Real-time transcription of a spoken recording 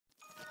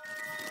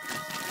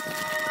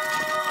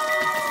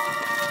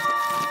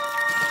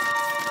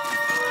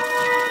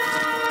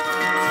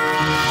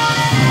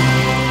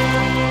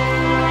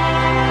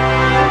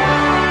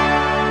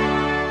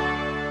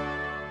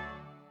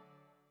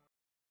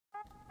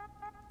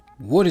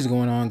What is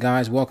going on,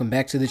 guys? Welcome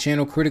back to the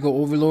channel.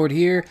 Critical Overlord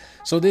here.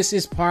 So this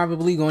is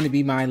probably going to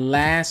be my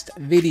last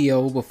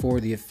video before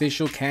the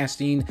official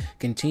casting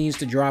continues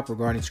to drop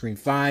regarding Scream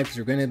 5, because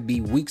we're going to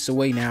be weeks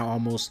away now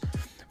almost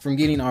from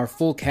getting our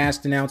full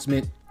cast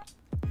announcement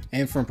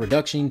and from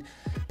production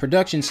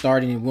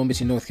starting in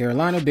Wilmington, North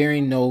Carolina,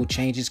 bearing no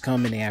changes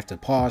coming. They have to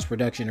pause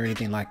production or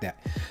anything like that.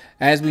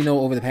 As we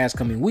know, over the past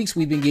coming weeks,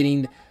 we've been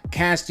getting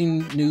casting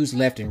news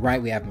left and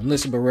right. We have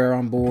Melissa Barrera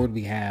on board.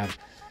 We have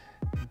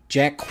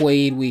Jack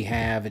Quaid, we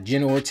have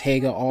Jenna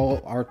Ortega.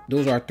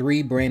 Those are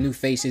three brand new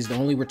faces. The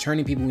only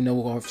returning people we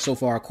know of so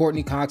far are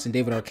Courtney Cox and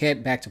David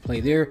Arquette back to play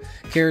their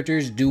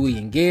characters, Dewey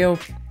and Gale.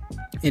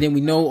 And then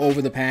we know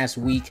over the past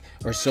week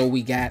or so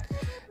we got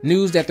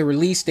news that the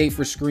release date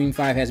for Scream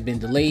 5 has been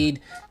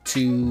delayed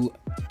to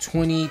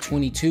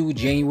 2022,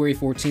 January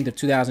 14th of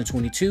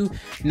 2022.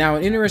 Now,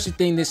 an interesting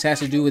thing this has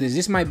to do with is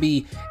this might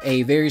be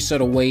a very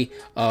subtle way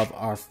of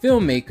our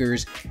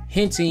filmmakers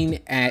hinting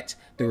at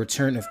the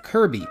return of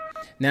Kirby.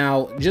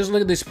 Now, just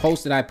look at this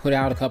post that I put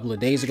out a couple of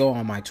days ago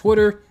on my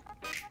Twitter.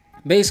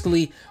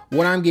 Basically,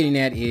 what I'm getting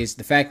at is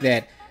the fact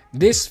that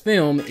this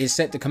film is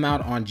set to come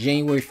out on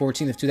January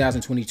 14th of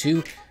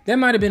 2022. That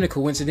might have been a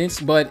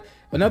coincidence, but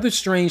another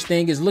strange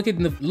thing is look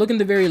in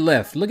the very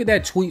left. Look at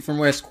that tweet from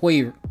Wes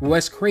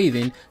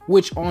Craven,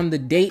 which on the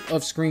date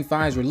of Scream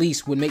 5's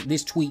release would make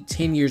this tweet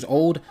 10 years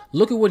old.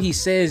 Look at what he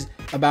says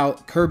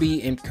about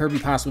Kirby and Kirby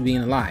possibly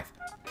being alive.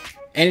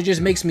 And it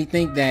just makes me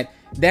think that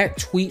that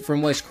tweet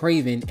from Wes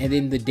Craven and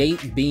then the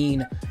date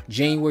being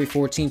January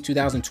 14,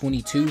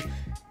 2022,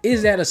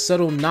 is that a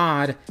subtle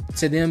nod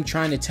to them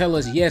trying to tell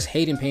us, yes,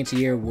 Hayden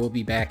Panettiere will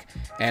be back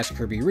as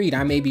Kirby Reed?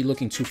 I may be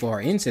looking too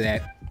far into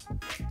that,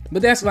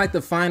 but that is like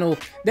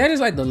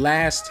the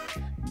last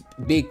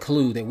big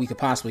clue that we could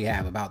possibly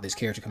have about this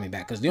character coming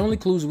back. Because the only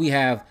clues we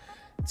have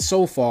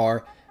so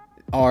far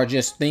are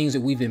just things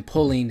that we've been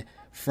pulling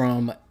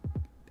from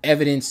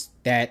evidence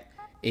that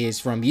is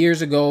from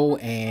years ago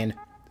and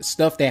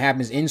stuff that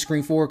happens in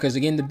Scream 4. Because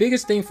again, the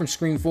biggest thing from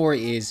Scream 4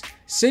 is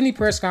Sidney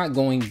Prescott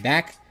going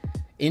back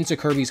into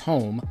Kirby's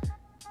home,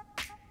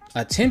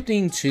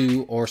 attempting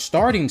to or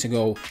starting to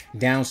go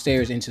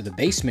downstairs into the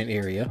basement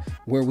area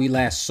where we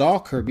last saw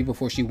Kirby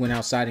before she went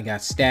outside and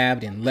got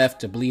stabbed and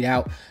left to bleed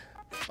out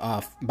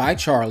by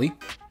Charlie.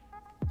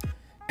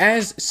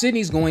 As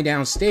Sidney's going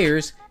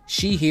downstairs,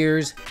 she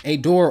hears a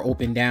door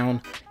open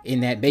down in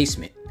that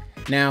basement.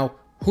 Now,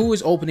 who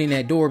is opening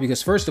that door?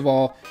 Because first of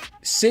all,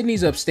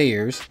 Sidney's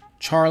upstairs,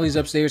 Charlie's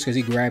upstairs because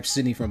he grabbed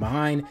Sidney from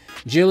behind,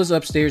 Jill is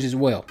upstairs as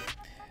well.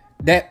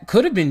 That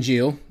could have been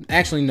Jill.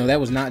 Actually, no, that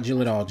was not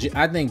Jill at all.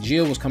 I think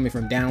Jill was coming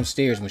from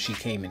downstairs when she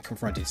came and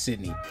confronted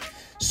Sidney.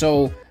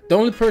 So the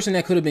only person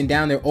that could have been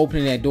down there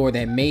opening that door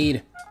that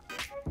made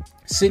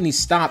Sidney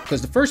stop,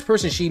 because the first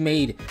person she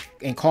made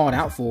and called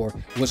out for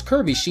was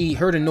Kirby. She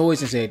heard a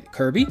noise and said,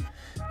 Kirby?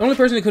 The only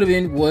person that could have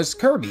been was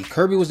Kirby.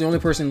 Kirby was the only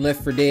person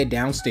left for dead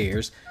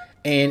downstairs.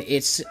 And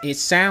it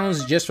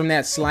sounds just from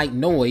that slight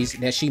noise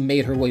that she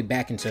made her way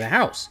back into the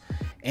house.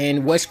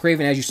 And Wes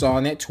Craven, as you saw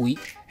in that tweet,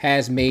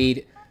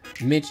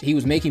 he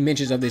was making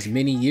mentions of this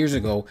many years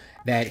ago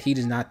that he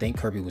does not think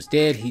Kirby was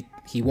dead.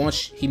 He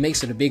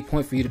makes it a big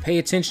point for you to pay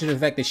attention to the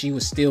fact that she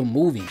was still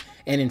moving.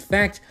 And in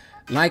fact,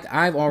 like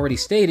I've already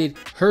stated,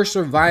 her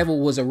survival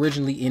was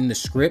originally in the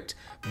script,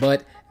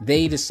 but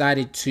they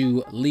decided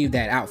to leave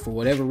that out for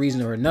whatever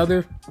reason or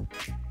another.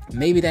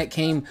 Maybe that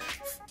came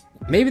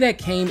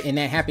and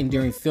that happened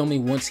during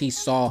filming once he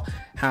saw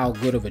how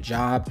good of a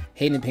job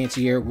Hayden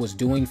Panettiere was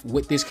doing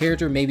with this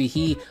character. Maybe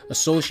he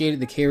associated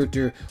the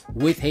character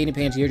with Hayden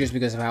Panettiere just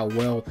because of how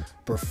well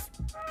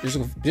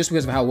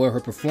her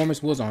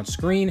performance was on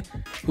screen.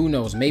 Who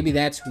knows? Maybe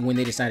that's when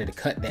they decided to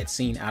cut that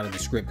scene out of the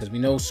script, because we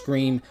know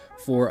Scream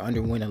 4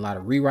 underwent a lot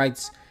of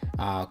rewrites.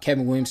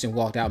 Kevin Williamson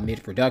walked out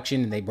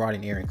mid-production, and they brought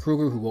in Aaron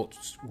Kruger, who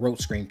wrote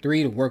Scream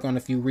 3, to work on a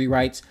few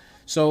rewrites.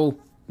 So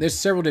there's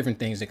several different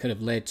things that could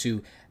have led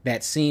to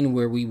that scene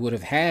where we would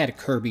have had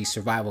Kirby's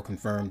survival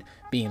confirmed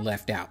being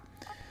left out.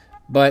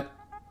 But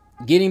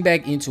getting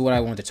back into what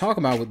I wanted to talk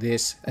about with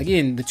this,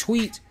 again, the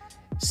tweet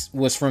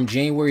was from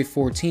January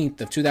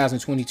 14th of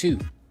 2022.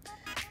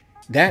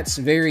 That's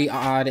very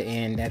odd,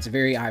 and that's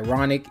very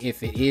ironic.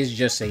 If it is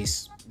just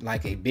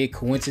a big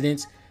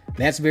coincidence,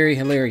 that's very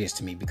hilarious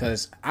to me,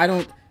 because I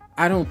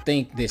don't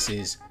think this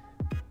is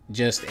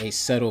just a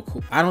subtle.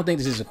 I don't think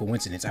this is a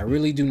coincidence. I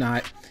really do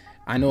not.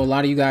 I know a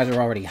lot of you guys are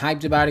already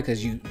hyped about it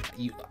because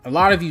a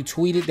lot of you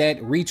retweeted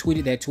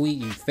that tweet,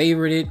 you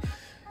favorited it,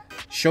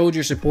 showed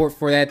your support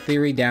for that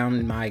theory down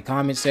in my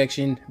comment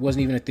section. It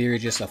wasn't even a theory,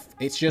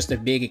 it's just a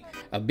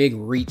big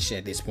reach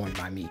at this point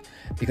by me,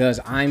 because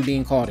I'm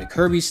being called a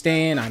Kirby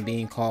stan. I'm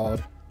being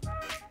called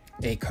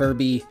a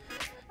Kirby,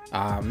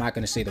 I'm not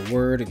going to say the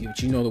word,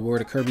 but you know the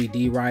word, a Kirby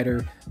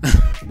D-Rider.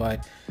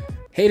 But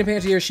Hayden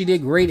Panettiere, she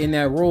did great in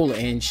that role,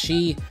 and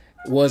she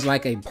was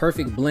like a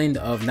perfect blend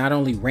of not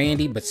only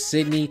Randy but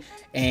Sidney,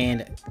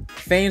 and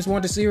fans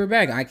want to see her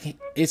back.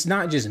 It's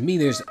not just me.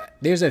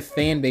 There's a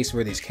fan base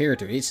for this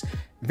character. It's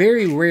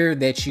very rare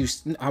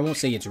that I won't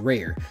say it's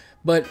rare,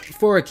 But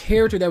for a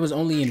character that was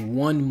only in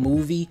one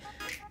movie,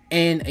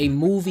 and a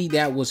movie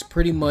that was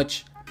pretty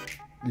much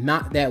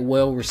not that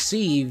well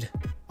received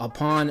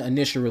upon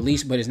initial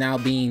release, but is now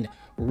being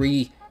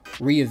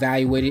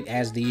reevaluated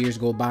as the years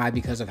go by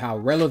because of how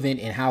relevant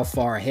and how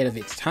far ahead of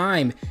its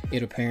time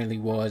it apparently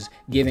was,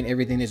 given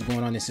everything that's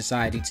going on in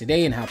society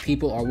today and how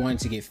people are wanting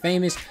to get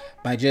famous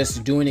by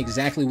just doing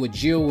exactly what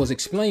Jill was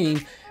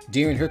explaining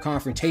during her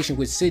confrontation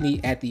with Sydney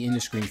at the end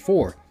of Scream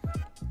 4.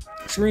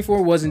 Scream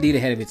 4 was indeed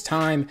ahead of its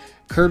time.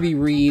 Kirby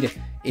Reed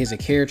is a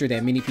character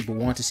that many people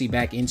want to see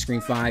back in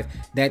Scream 5.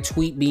 That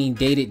tweet being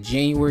dated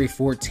January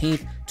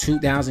 14th,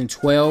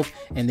 2012,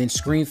 and then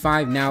Scream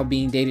 5 now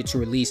being dated to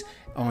release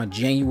on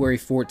January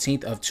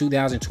 14th of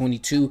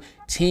 2022,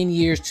 10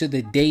 years to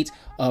the date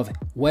of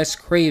Wes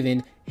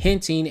Craven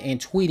hinting and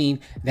tweeting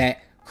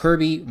that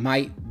Kirby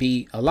might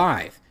be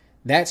alive.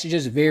 That's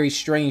just very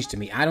strange to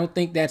me. I don't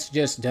think that's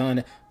just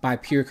done by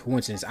pure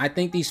coincidence. I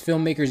think these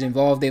filmmakers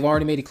involved, they've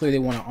already made it clear they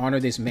want to honor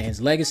this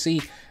man's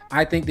legacy.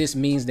 I think this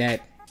means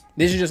that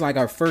this is just like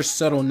our first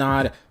subtle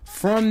nod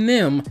from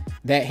them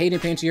that Hayden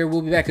Panettiere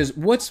will be back. Because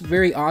what's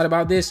very odd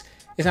about this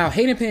is how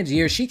Hayden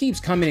Panettiere, she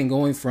keeps coming and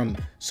going from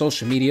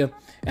social media.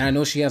 And I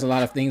know she has a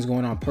lot of things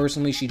going on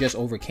personally. She just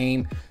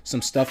overcame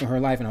some stuff in her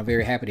life, and I'm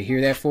very happy to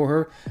hear that for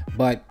her.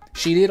 But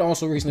she did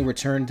also recently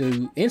return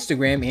to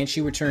Instagram, and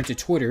she returned to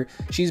Twitter.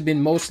 She's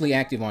been mostly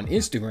active on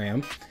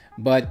Instagram,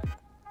 but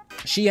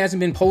she hasn't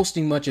been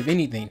posting much of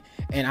anything.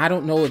 And I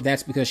don't know if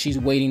that's because she's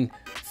waiting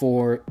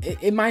for...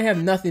 It might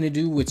have nothing to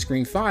do with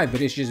Scream 5,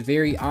 but it's just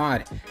very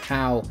odd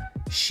how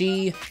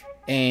she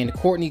and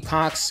Courtney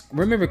Cox...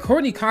 Remember,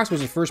 Courtney Cox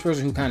was the first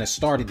person who kind of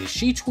started this.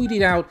 She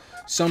tweeted out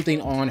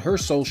something on her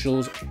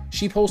socials.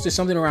 She posted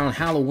something around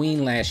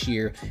Halloween last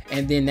year,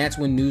 and then that's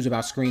when news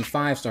about Scream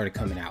 5 started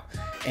coming out.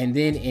 And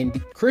then in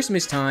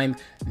Christmas time,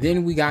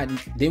 then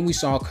we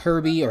saw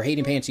Kirby or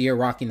Hayden Panettiere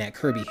rocking that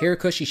Kirby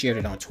haircut. She shared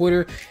it on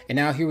Twitter, and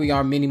now here we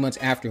are many months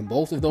after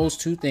both of those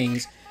two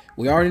things.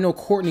 We already know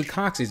Courtney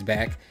Cox is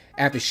back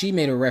after she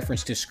made a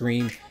reference to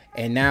Scream,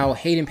 and now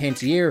Hayden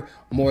Panettiere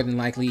more than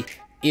likely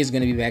is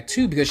going to be back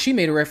too, because she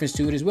made a reference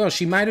to it as well.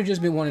 She might have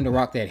just been wanting to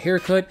rock that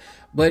haircut,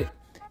 but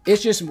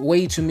it's just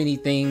way too many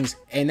things,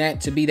 and that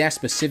to be that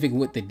specific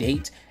with the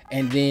date.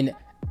 And then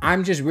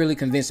I'm just really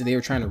convinced that they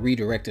were trying to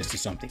redirect us to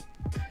something.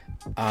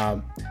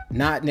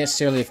 Not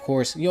necessarily, of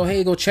course,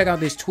 hey, go check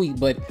out this tweet.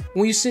 But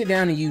when you sit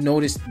down and you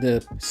notice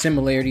the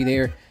similarity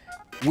there,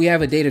 we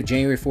have a date of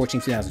January 14,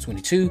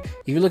 2022.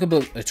 If you look at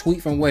a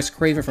tweet from Wes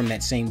Craven from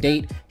that same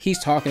date,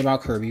 he's talking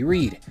about Kirby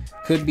Reed.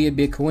 Could be a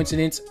big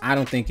coincidence. I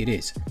don't think it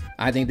is.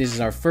 I think this is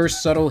our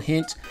first subtle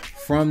hint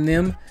from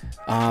them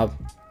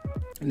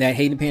that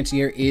Hayden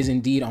Panettiere is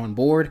indeed on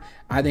board.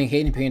 I think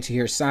Hayden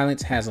Panettiere's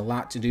silence has a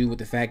lot to do with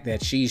the fact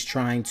that she's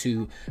trying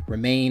to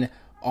remain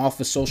off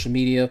of social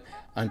media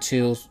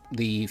until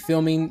the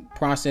filming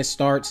process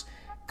starts.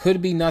 Could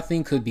be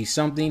nothing, could be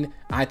something.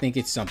 I think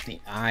it's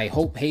something. I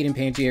hope Hayden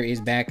Panettiere is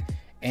back.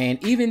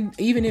 And even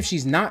if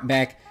she's not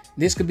back,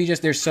 this could be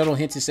just their subtle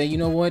hint to say, you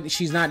know what,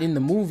 she's not in the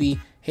movie.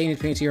 Hayden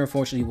Panettiere,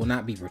 unfortunately, will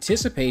not be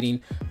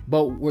participating,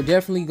 but we're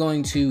definitely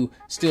going to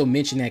still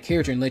mention that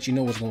character and let you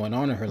know what's going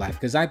on in her life.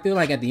 Because I feel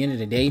like at the end of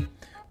the day,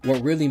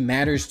 what really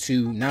matters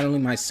to not only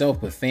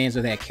myself, but fans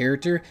of that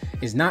character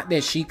is not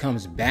that she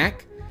comes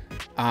back,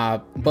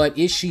 but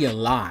is she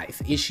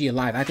alive? Is she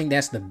alive? I think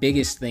that's the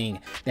biggest thing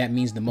that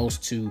means the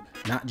most to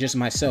not just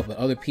myself, but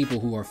other people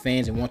who are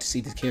fans and want to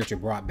see this character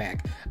brought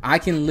back. I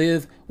can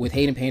live with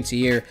Hayden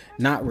Panettiere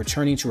not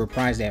returning to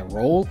reprise that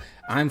role.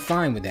 I'm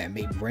fine with that.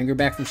 Maybe bring her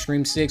back from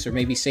Scream 6, or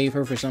maybe save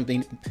her for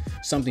something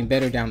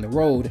better down the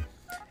road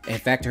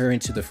and factor her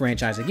into the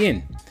franchise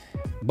again.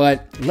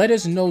 But let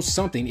us know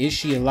something. Is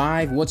she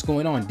alive? What's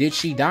going on? Did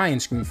she die in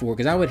Scream 4?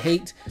 Because I would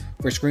hate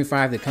for Scream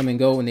 5 to come and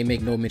go and they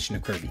make no mention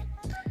of Kirby.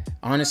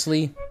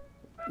 Honestly,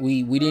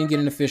 we didn't get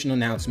an official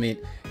announcement.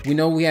 We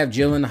know we have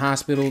Jill in the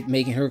hospital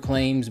making her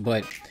claims,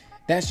 but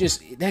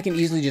that can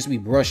easily just be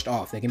brushed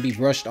off. That can be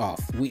brushed off.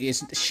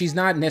 She's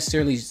not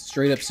necessarily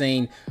straight up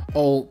saying,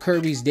 oh,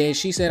 Kirby's dead.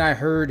 She said, I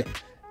heard.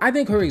 I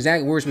think her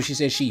exact words, but she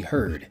said she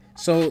heard.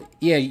 So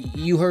yeah,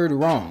 you heard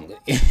wrong,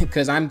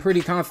 because I'm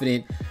pretty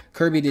confident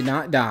Kirby did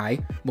not die,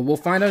 but we'll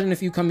find out in a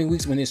few coming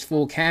weeks when his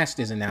full cast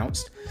is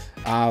announced.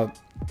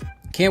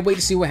 Can't wait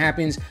to see what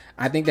happens.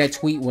 I think that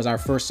tweet was our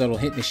first subtle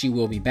hint that she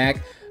will be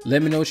back.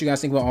 Let me know what you guys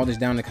think about all this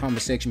down in the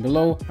comment section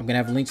below. I'm going to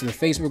have a link to the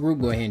Facebook group.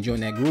 Go ahead and join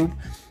that group.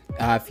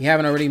 If you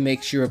haven't already,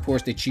 make sure, of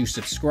course, that you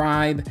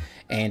subscribe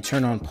and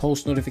turn on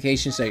post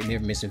notifications so you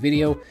never miss a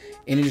video.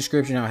 In the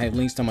description, I'll have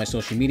links to my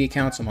social media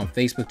accounts. I'm on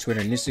Facebook,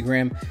 Twitter, and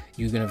Instagram.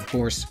 You can, of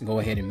course, go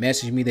ahead and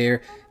message me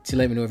there to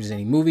let me know if there's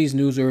any movies,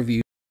 news, or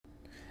reviews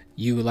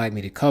you would like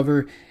me to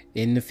cover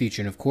in the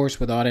future. And, of course,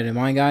 with all that in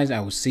mind, guys,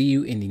 I will see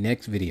you in the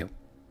next video.